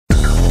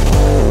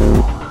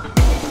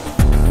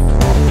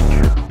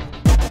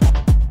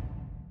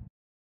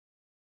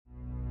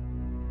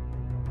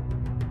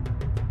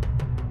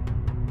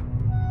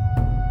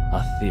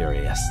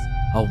Aethereus,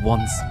 a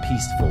once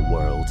peaceful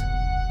world.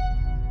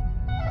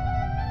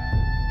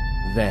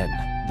 Then,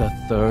 the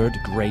third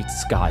great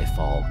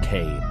skyfall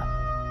came.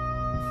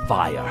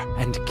 Fire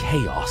and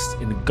chaos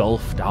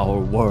engulfed our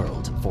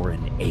world for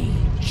an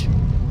age.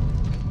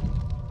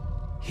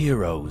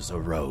 Heroes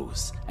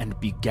arose and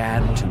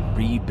began to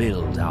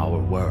rebuild our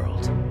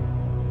world.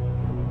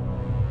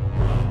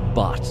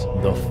 But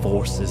the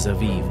forces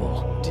of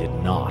evil did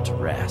not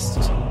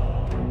rest.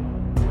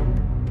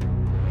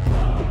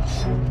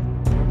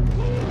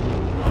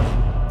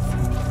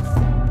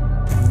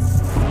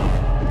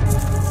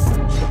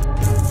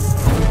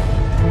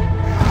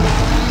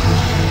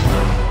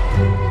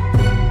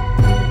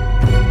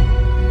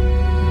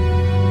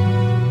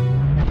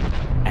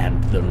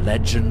 And the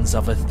legends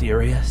of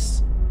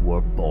Aethereus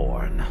were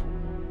born.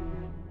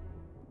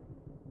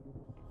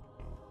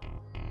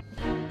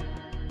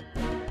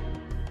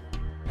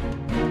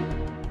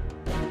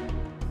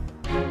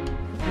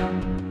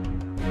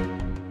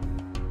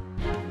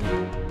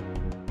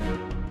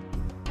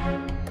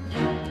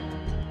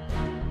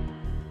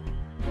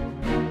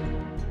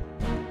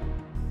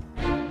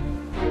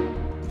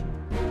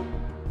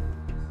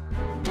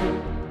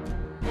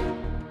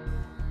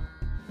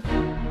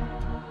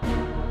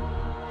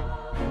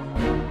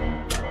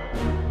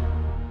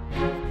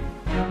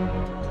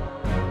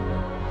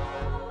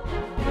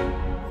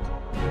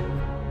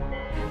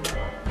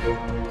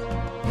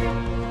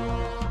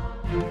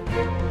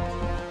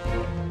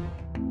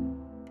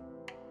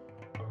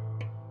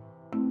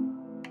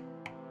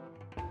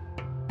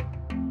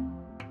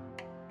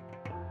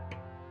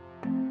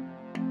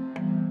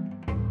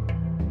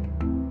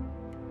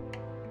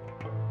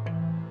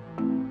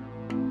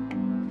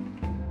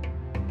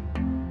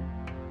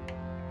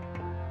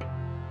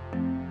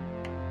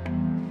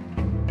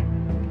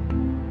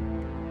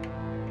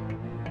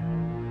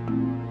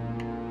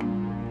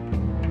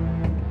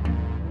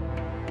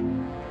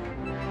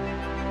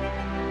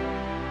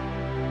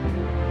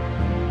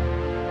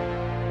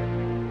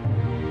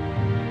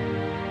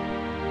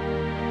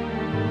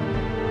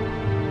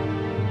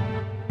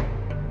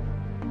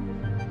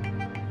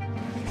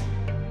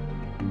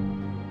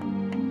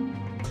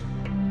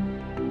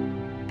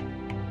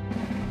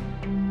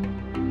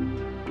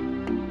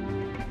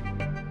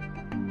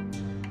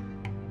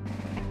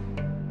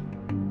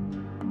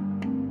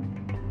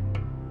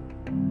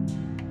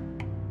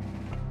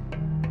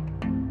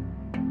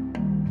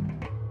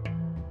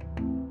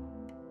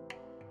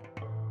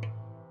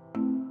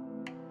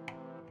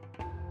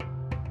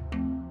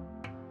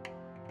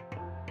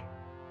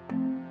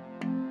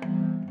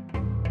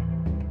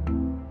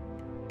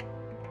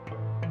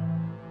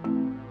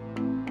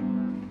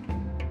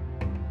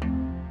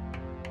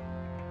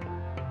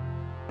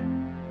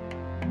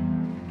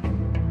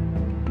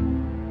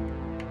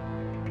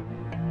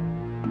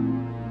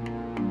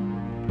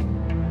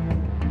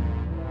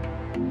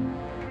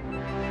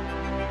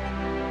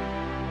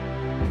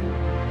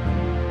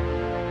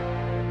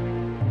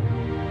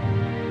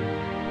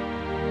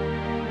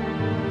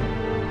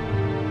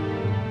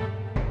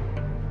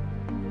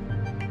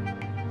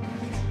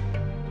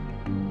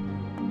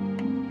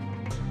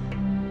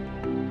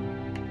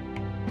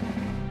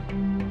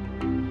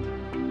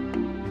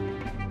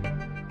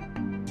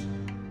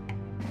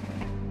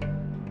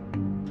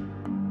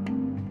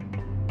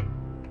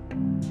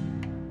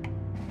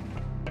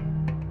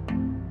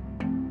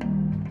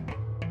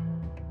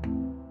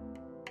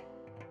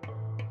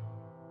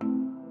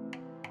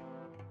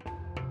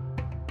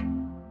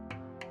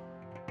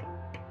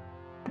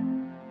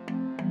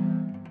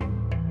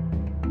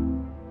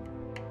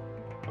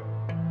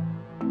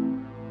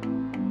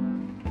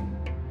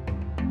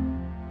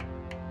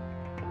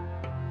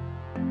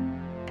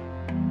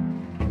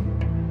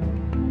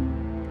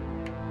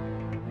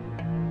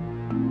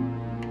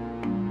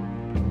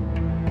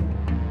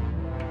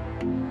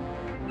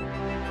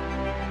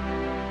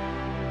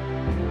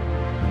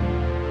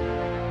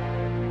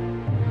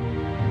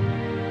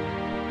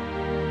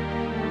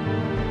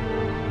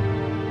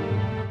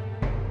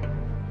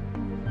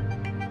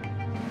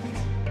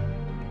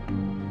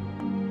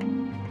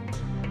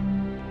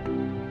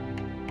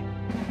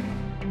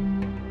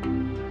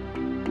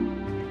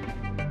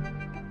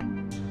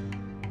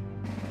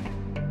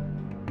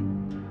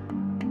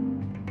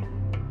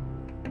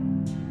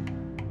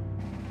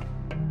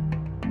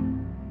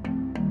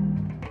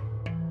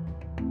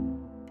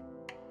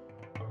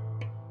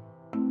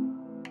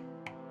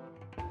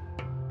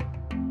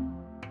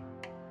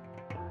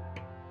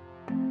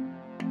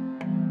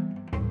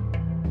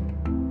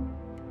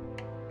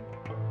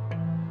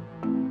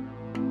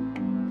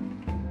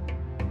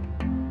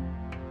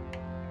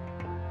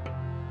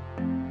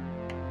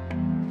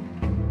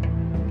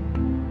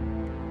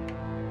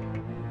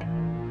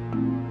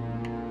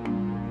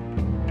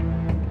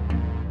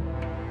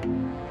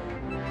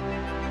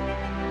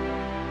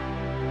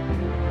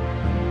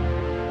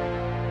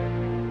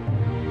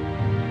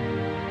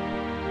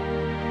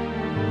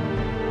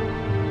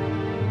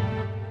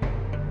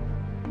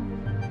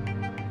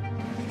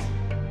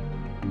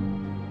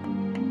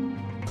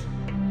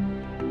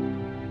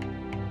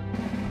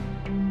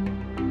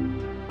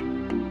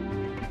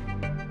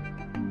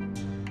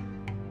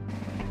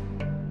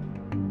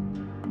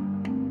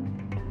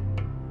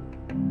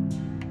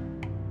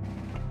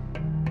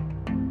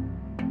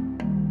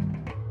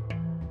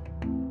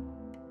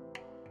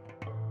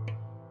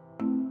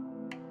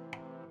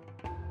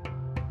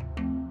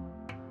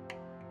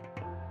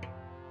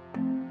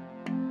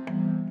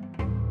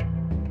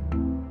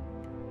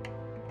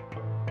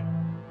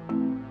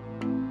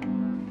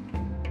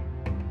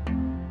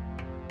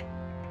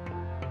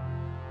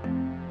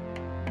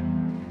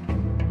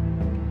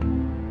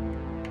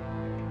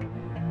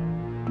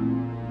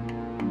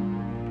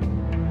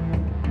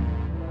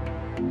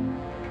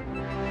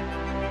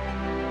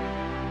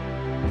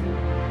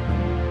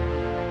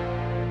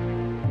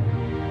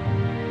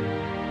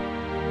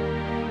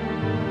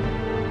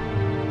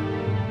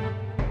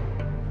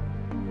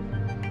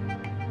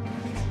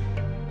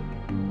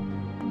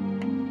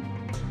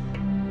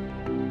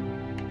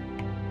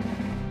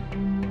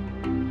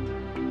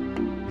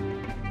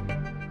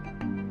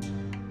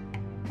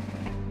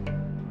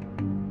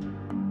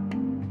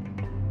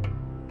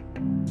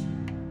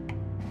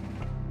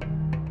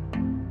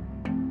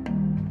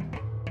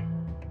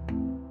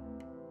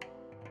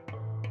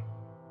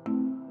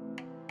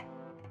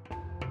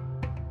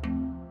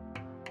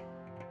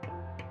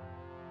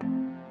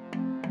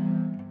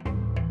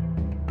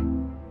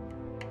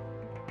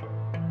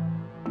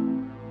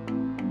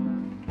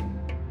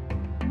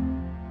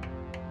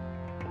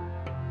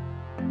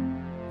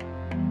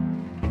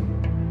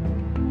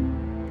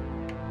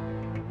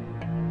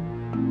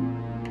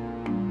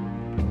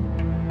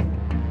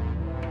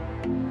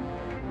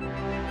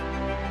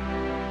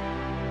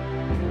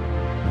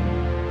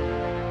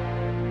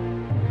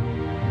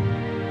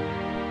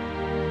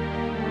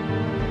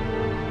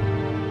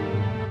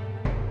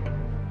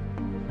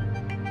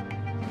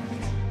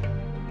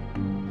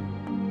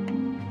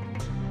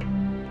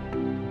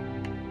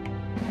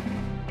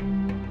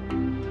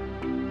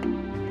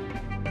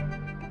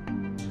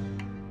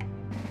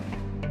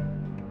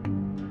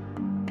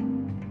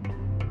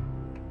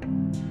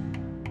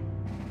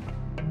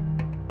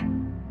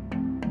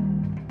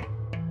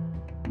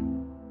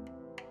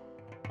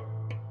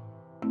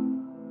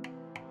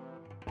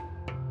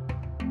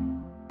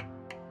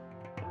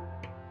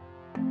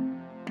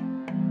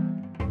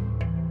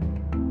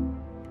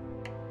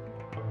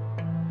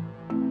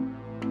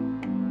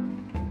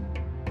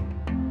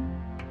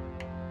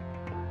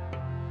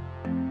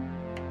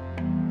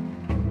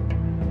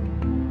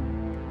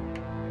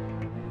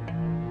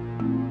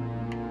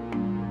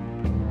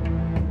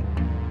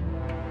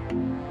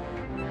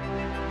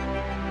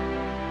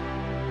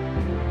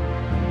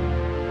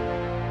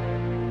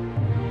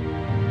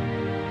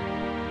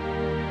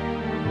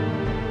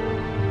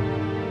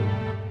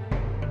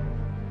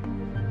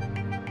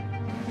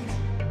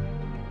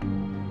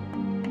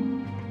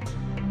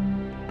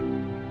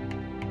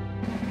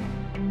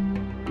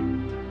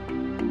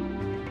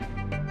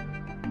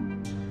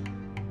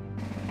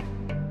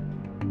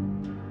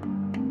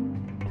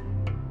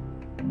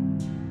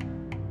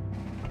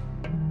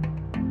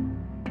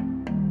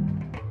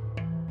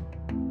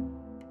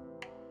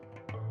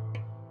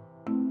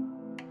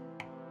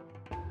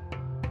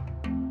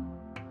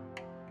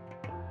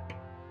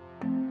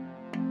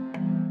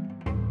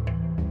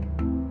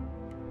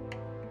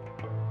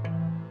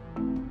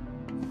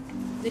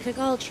 The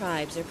Kagol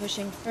tribes are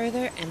pushing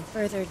further and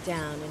further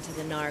down into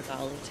the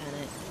Nargal,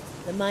 Lieutenant.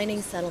 The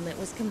mining settlement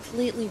was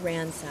completely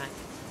ransacked.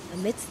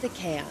 Amidst the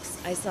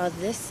chaos, I saw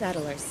this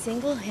settler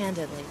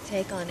single-handedly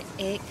take on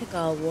 8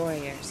 Kagol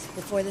warriors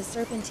before the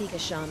Serpentika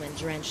shaman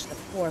drenched the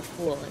poor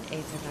fool in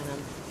aether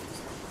venom.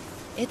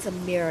 It's a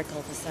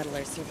miracle the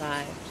settlers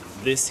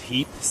survived. This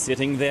heap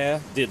sitting there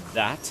did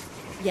that?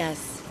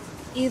 Yes.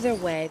 Either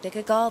way, the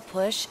Kagol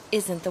push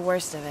isn't the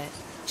worst of it.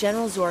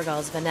 General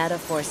Zorgal's Veneta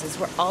forces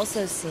were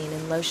also seen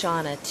in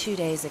Loshana 2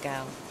 days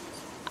ago.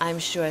 I'm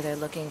sure they're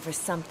looking for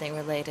something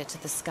related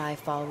to the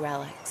Skyfall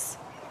relics.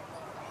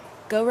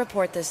 Go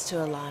report this to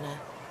Alana,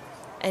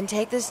 and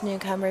take this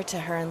newcomer to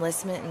her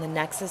enlistment in the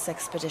Nexus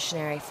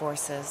Expeditionary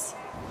Forces.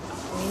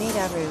 We need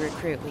every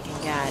recruit we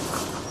can get.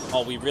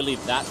 Are we really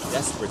that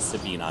desperate,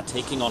 Sabina,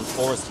 taking on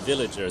forest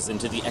villagers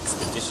into the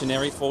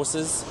Expeditionary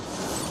Forces?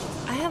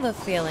 I have a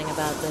feeling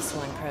about this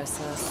one,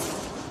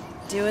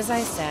 Croesus. Do as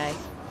I say.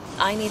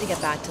 I need to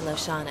get back to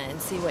Loshana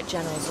and see what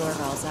General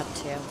Zorgal's up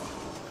to.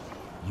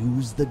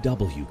 Use the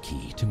W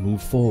key to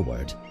move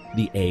forward,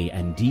 the A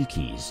and D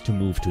keys to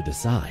move to the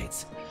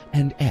sides,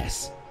 and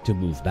S to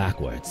move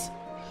backwards.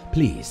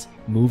 Please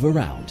move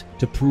around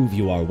to prove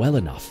you are well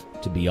enough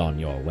to be on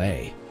your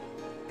way.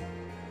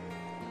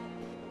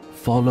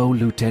 Follow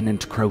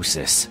Lieutenant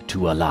Croesus to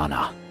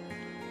Alana.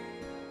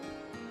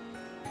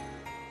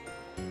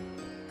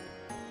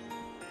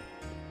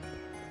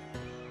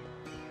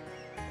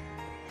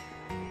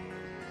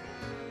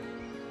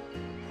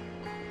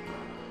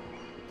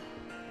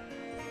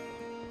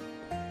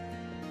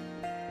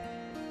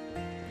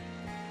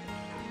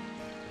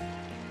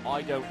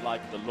 I don't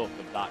like the look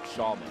of that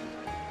shaman.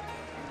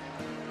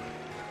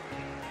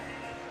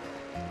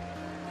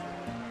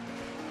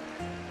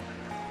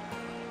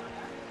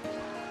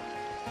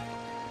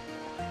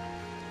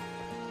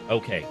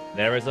 Okay,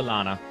 there is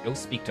Alana. Go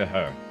speak to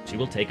her. She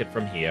will take it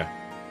from here.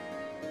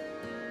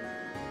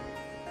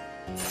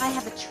 I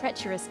have a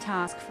treacherous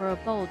task for a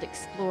bold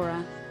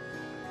explorer.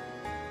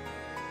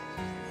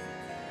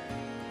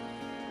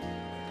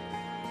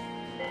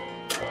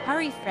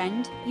 Hurry,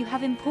 friend. You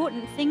have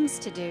important things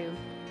to do.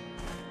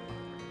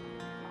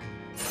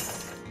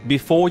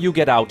 Before you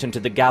get out into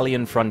the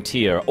Gallian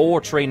frontier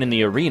or train in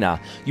the arena,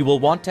 you will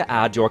want to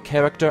add your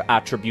character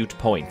attribute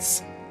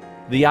points.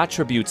 The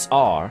attributes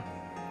are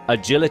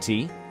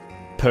agility,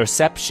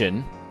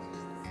 perception,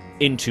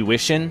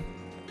 intuition,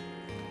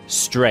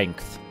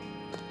 strength,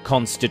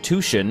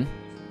 constitution,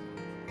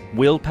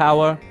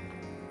 willpower.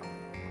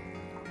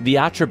 The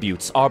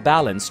attributes are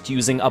balanced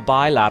using a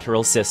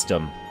bilateral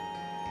system.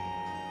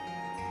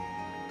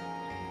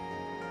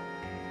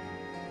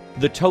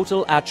 The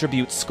total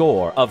attribute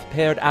score of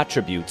paired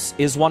attributes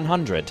is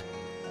 100.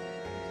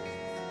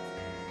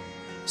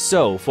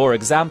 So, for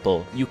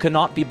example, you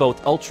cannot be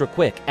both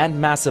ultra-quick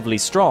and massively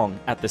strong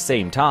at the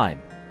same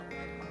time.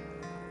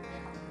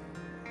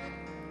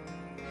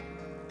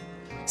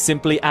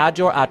 Simply add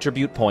your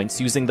attribute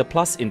points using the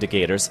plus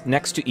indicators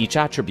next to each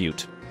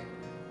attribute.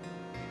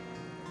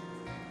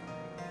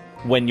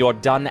 When you're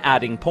done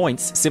adding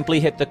points, simply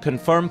hit the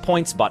Confirm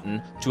Points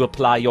button to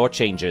apply your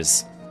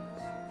changes.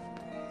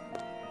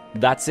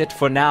 That's it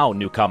for now,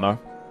 newcomer.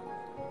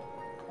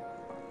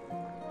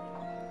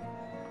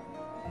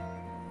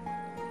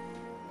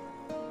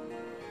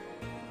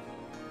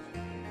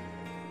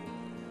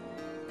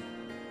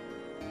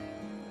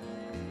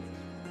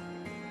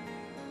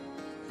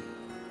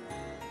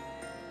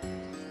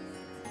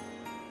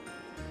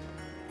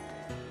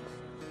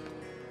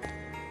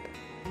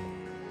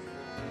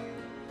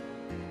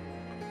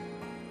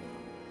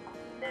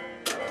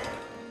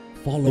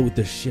 Follow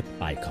the ship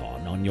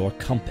icon on your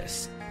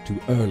compass to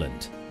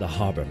Erland, the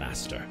Harbor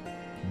Master.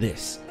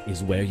 This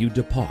is where you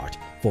depart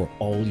for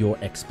all your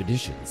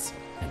expeditions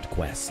and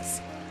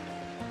quests.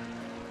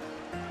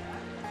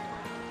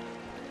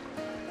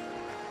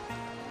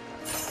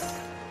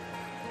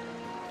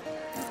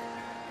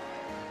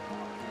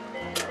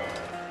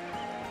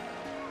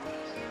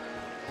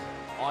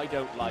 I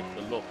don't like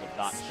the look of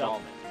that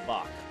shaman,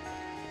 Buck.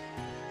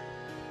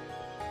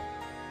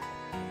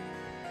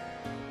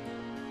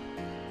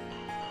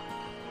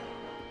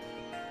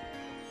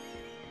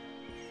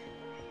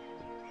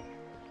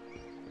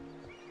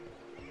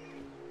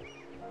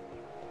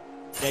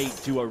 Need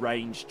to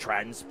arrange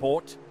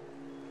transport?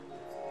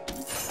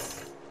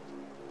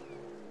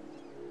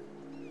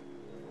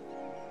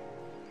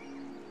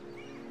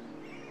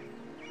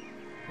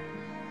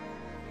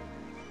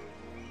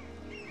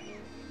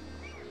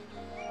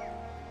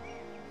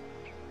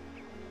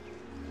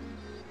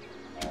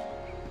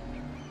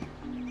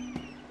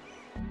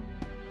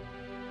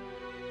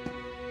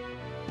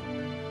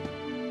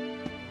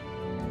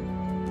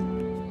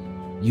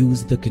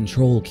 Use the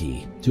control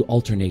key to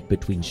alternate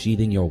between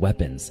sheathing your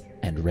weapons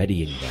and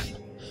readying them.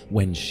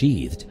 When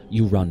sheathed,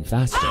 you run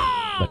faster,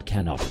 but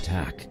cannot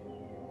attack.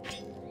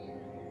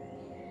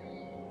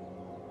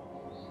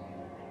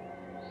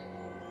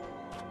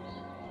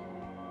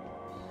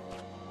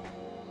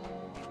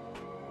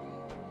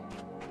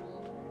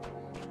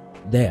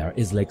 There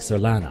is Lake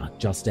Serlana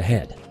just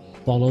ahead.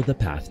 Follow the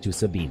path to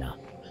Sabina.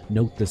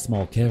 Note the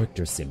small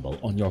character symbol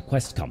on your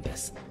quest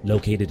compass,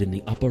 located in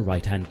the upper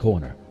right-hand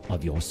corner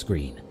of your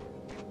screen.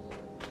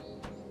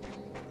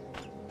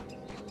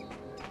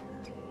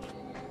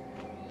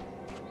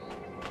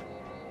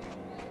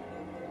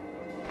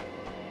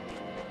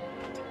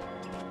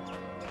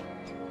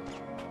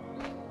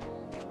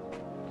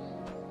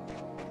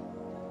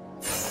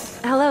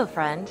 Hello,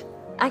 friend.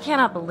 I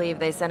cannot believe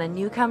they sent a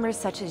newcomer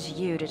such as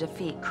you to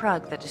defeat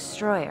Krug the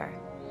Destroyer.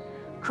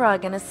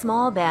 Krug and a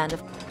small band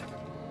of...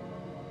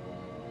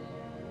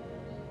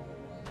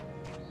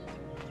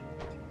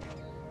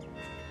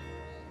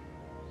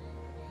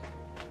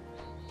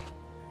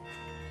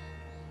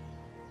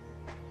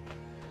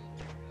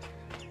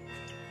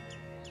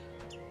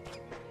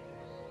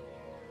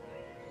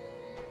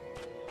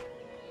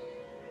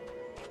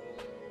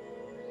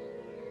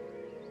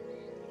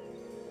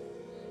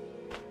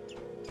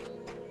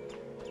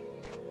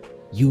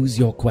 Use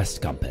your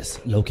quest compass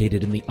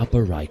located in the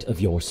upper right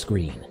of your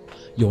screen.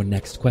 Your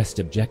next quest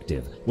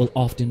objective will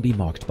often be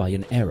marked by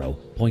an arrow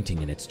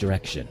pointing in its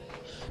direction.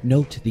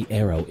 Note the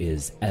arrow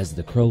is as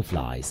the crow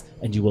flies,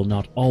 and you will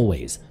not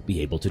always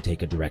be able to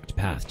take a direct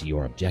path to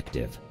your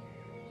objective.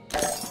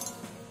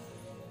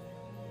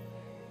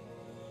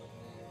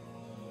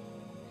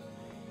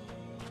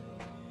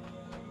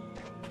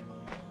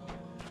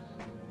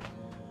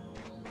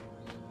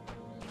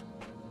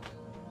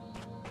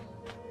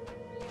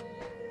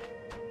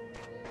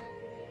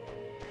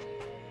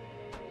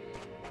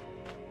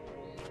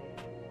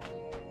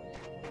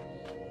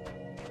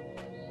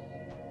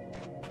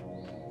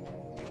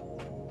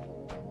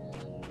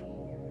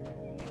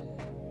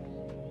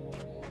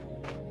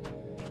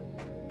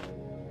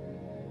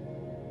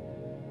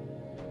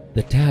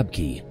 The Tab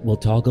key will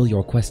toggle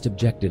your quest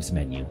objectives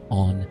menu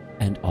on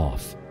and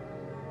off.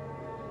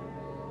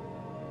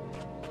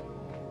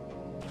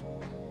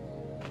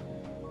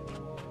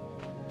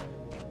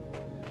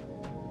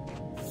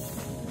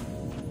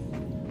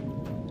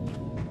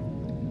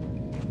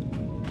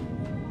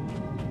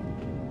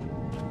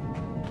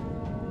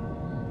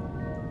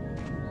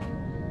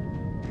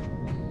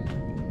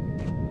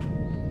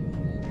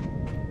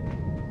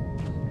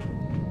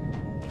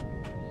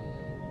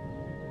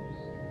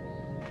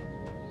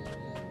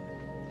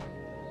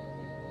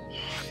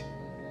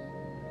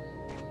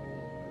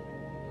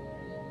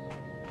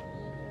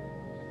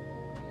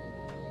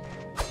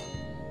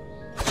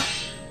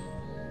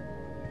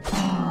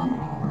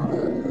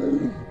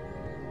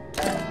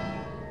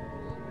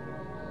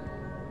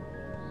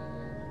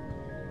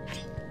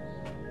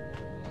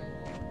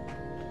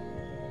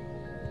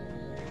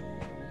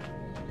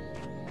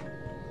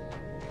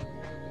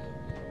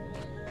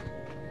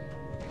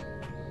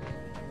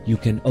 You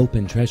can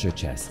open treasure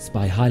chests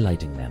by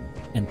highlighting them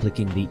and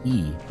clicking the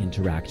E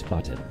Interact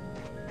button.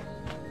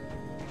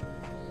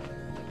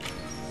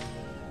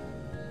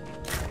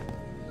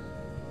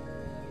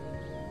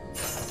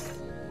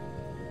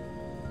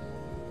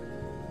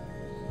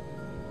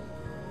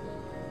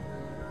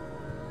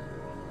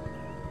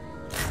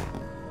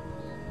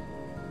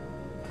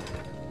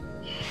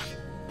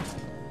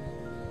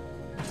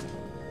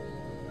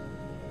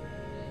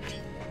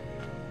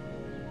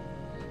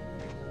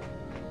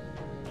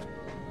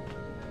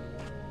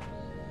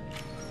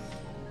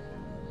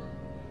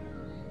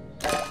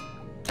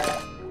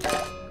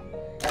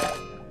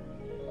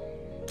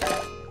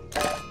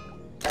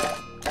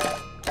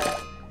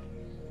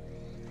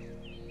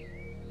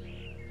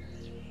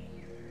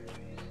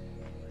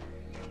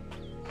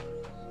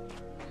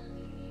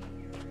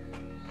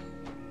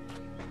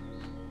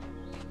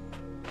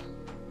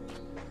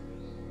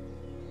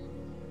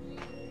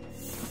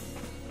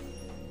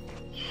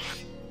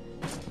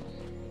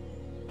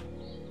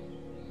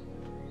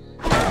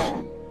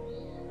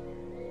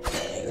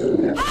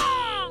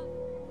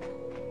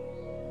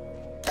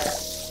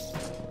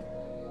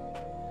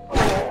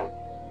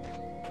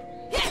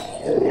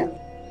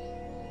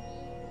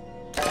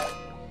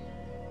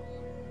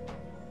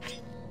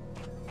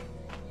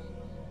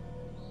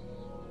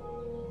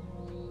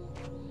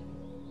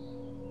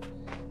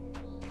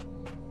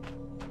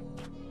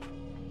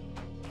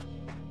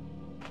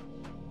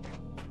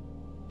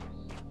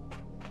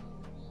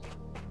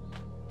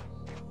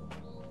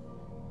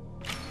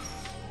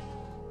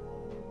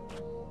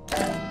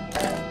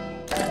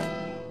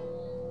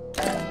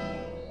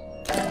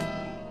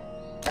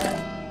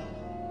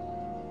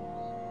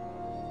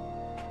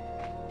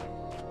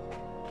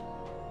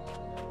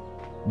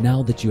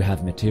 Now that you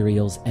have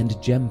materials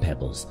and gem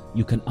pebbles,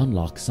 you can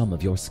unlock some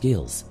of your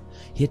skills.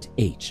 Hit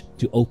H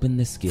to open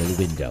the skill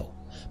window.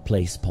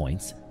 Place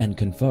points and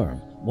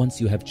confirm once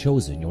you have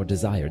chosen your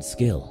desired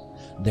skill.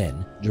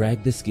 Then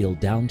drag the skill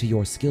down to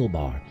your skill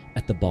bar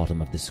at the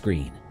bottom of the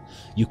screen.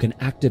 You can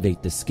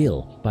activate the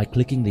skill by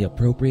clicking the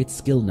appropriate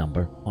skill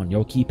number on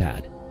your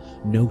keypad.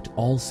 Note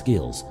all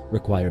skills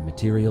require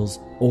materials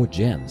or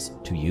gems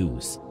to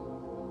use.